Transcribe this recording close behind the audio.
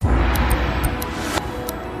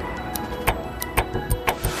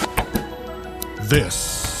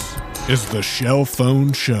This is the Shell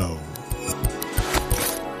Phone Show,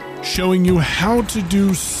 showing you how to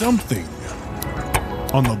do something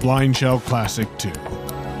on the Blindshell Classic 2.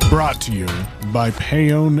 Brought to you by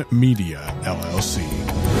Payon Media, LLC.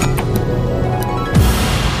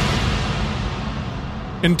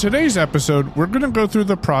 In today's episode, we're going to go through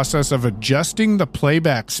the process of adjusting the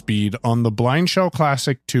playback speed on the Blindshell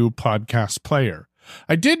Classic 2 podcast player.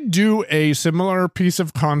 I did do a similar piece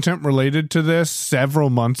of content related to this several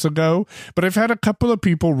months ago, but I've had a couple of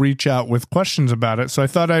people reach out with questions about it, so I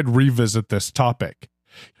thought I'd revisit this topic.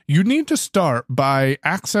 You need to start by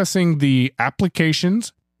accessing the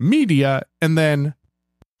applications, media, and then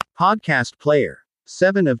podcast player,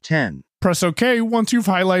 7 of 10. Press OK once you've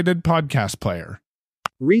highlighted podcast player.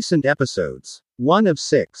 Recent episodes, 1 of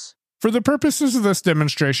 6. For the purposes of this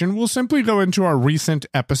demonstration, we'll simply go into our recent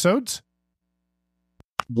episodes.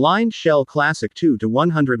 Blindshell Classic 2 to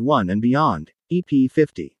 101 and beyond, EP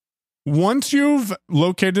 50. Once you've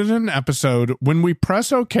located an episode, when we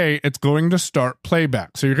press OK, it's going to start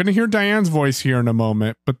playback. So you're going to hear Diane's voice here in a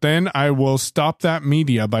moment, but then I will stop that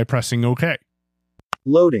media by pressing OK.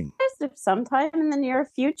 Loading. If sometime in the near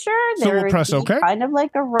future, So there we'll would press be OK. kind of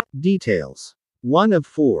like a Details, 1 of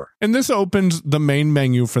 4. And this opens the main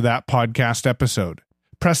menu for that podcast episode.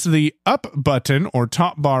 Press the up button or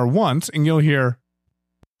top bar once, and you'll hear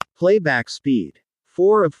Playback speed,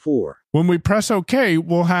 4 of 4. when we press OK,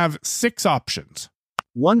 we'll have 6 options.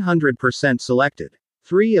 100% selected,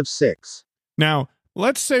 3 of 6. Now,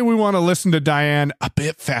 let's say we want to listen to Diane a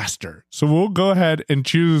bit faster. So we'll go ahead and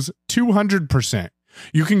choose 200%.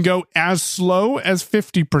 You can go as slow as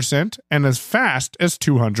 50% and as fast as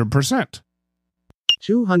 200%.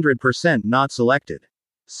 200% not selected,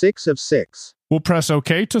 6 of 6. We'll press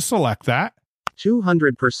OK to select that,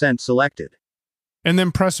 200% selected. and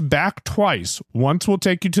then press back twice. Once will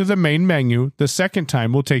take you to the main menu. The second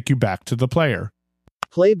time will take you back to the player.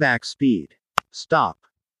 Playback speed, stop.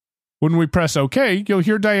 When we press OK, you'll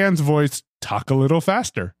hear Diane's voice talk a little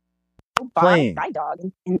faster. Playing. guide dog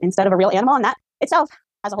instead of a real animal, and that itself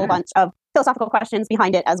has a whole bunch of philosophical questions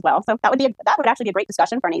behind it as well. So that would actually be a great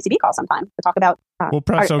discussion for an ACB call sometime to talk about. We'll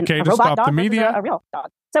press OK to stop the media. A real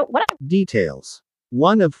dog. So what? Details,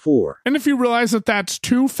 1 of 4. And if you realize that that's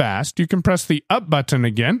too fast, you can press the up button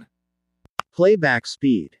again. Playback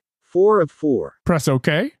speed, 4 of 4. Press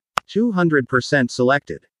OK. 200%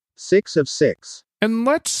 selected, 6 of 6. And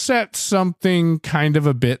let's set something kind of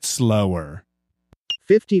a bit slower.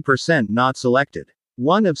 50% not selected,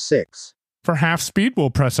 1 of 6. For half speed, we'll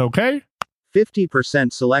press OK.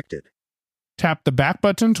 50% selected, Tap the back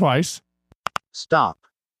button twice, stop.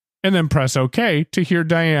 and then press OK to hear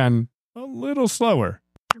Diane a little slower.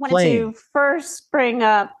 I wanted Playing. to first bring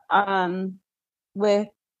up with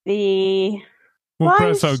the We'll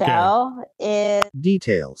press OK. Blindshell is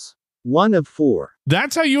Details, 1 of 4.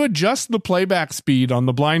 That's how you adjust the playback speed on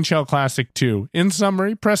the Blindshell Classic 2. In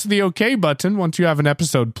summary, press the OK button once you have an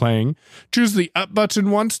episode playing, choose the up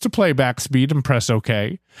button once to playback speed and press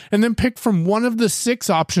OK, and then pick from one of the 6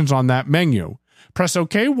 options on that menu. Press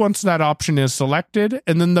OK once that option is selected,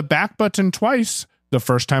 and then the back button twice. The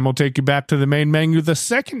first time will take you back to the main menu, the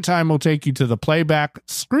second time will take you to the playback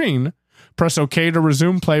screen. Press OK to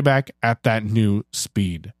resume playback at that new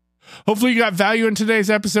speed. Hopefully you got value in today's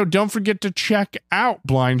episode. Don't forget to check out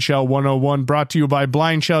Blindshell 101, brought to you by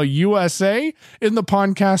Blindshell USA in the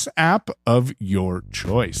podcast app of your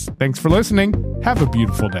choice. Thanks for listening. Have a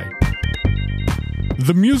beautiful day.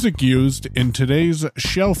 The music used in today's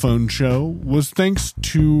Shell Phone Show was thanks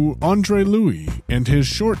to Andre Louis and his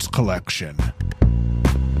shorts collection.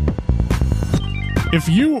 If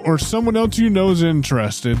you or someone else you know is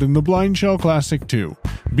interested in the Blindshell Classic 2,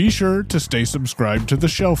 be sure to stay subscribed to the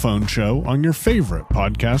Shell Phone Show on your favorite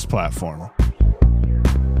podcast platform.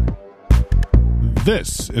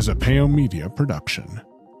 This is a Payon Media production.